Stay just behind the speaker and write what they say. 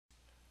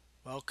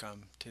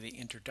Welcome to the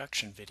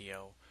introduction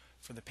video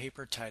for the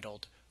paper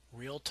titled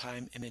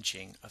Real-Time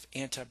Imaging of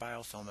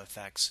Anti-Biofilm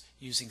Effects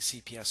Using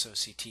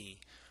CP-OCT,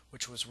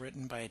 which was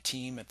written by a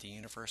team at the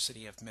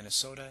University of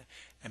Minnesota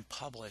and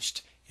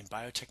published in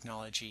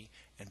Biotechnology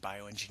and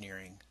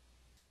Bioengineering.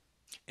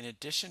 In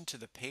addition to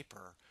the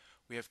paper,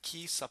 we have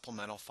key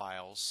supplemental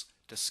files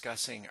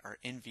discussing our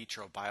in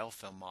vitro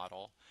biofilm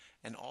model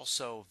and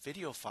also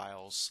video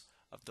files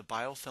of the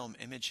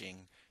biofilm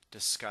imaging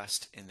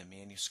discussed in the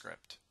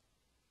manuscript.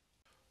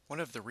 One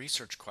of the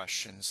research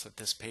questions that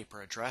this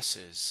paper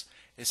addresses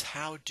is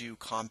how do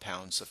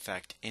compounds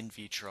affect in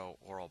vitro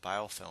oral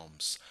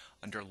biofilms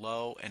under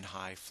low and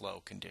high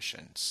flow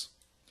conditions?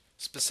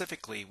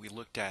 Specifically, we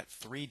looked at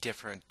 3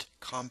 different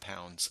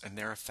compounds and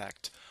their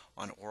effect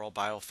on oral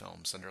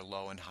biofilms under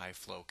low and high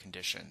flow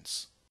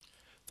conditions.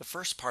 The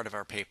first part of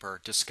our paper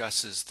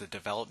discusses the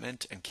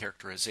development and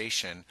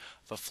characterization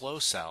of a flow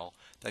cell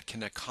that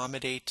can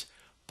accommodate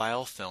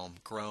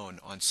biofilm grown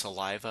on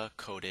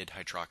saliva-coated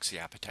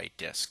hydroxyapatite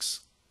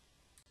discs.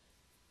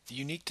 The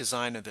unique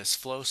design of this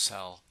flow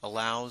cell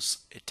allows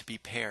it to be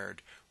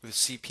paired with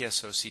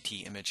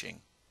CP-OCT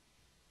imaging.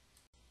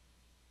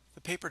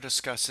 The paper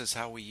discusses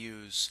how we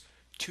use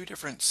 2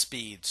 different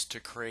speeds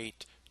to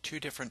create 2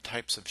 different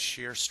types of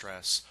shear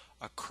stress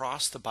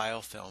across the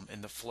biofilm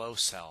in the flow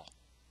cell.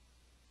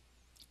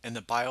 And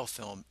the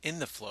biofilm in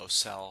the flow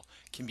cell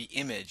can be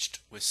imaged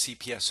with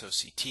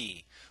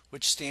CP-OCT,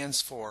 which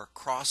stands for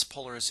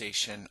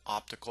cross-polarization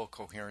optical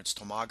coherence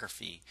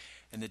tomography,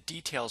 and the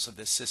details of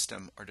this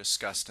system are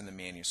discussed in the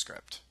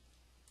manuscript.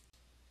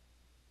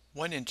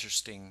 One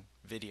interesting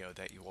video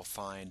that you will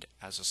find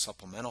as a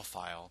supplemental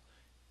file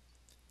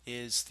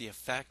is the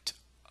effect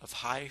of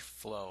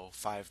high-flow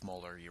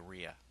 5-molar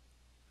urea.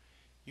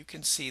 You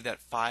can see that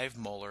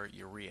 5-molar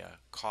urea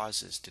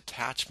causes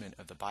detachment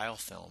of the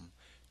biofilm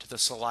to the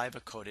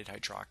saliva-coated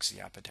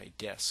hydroxyapatite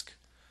disc.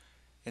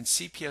 And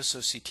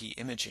CP-OCT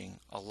imaging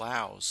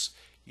allows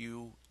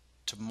you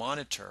to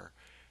monitor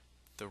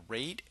the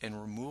rate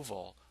and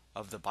removal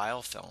of the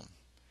biofilm.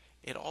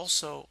 It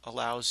also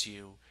allows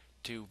you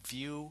to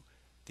view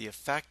the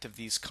effect of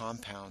these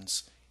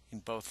compounds in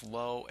both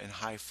low and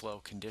high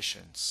flow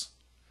conditions.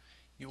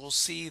 You will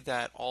see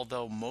that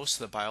although most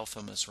of the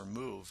biofilm is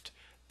removed,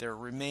 there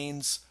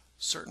remains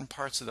certain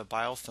parts of the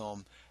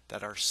biofilm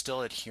that are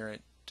still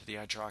adherent to the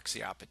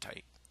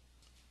hydroxyapatite.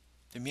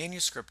 The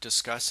manuscript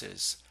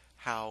discusses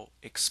how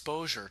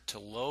exposure to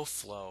low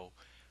flow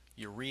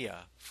urea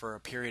for a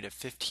period of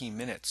 15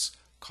 minutes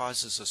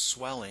causes a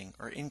swelling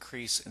or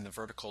increase in the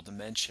vertical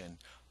dimension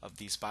of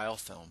these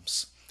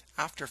biofilms.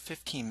 After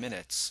 15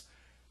 minutes,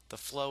 the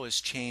flow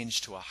is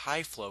changed to a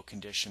high flow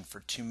condition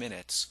for 2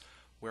 minutes,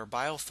 where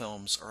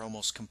biofilms are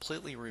almost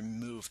completely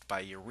removed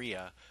by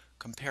urea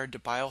compared to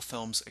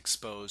biofilms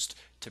exposed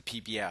to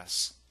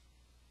PBS.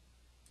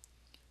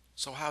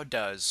 So how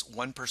does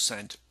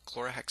 1%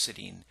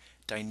 chlorhexidine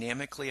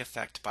dynamically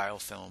affect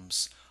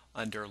biofilms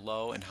under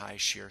low and high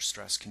shear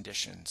stress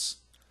conditions?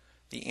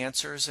 The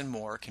answers and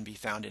more can be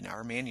found in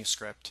our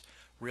manuscript,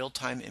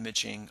 Real-Time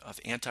Imaging of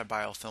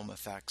Anti-Biofilm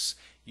Effects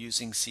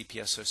Using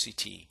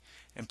CP-OCT,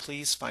 and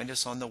please find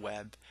us on the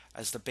web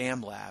as the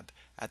BAM Lab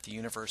at the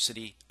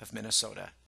University of Minnesota.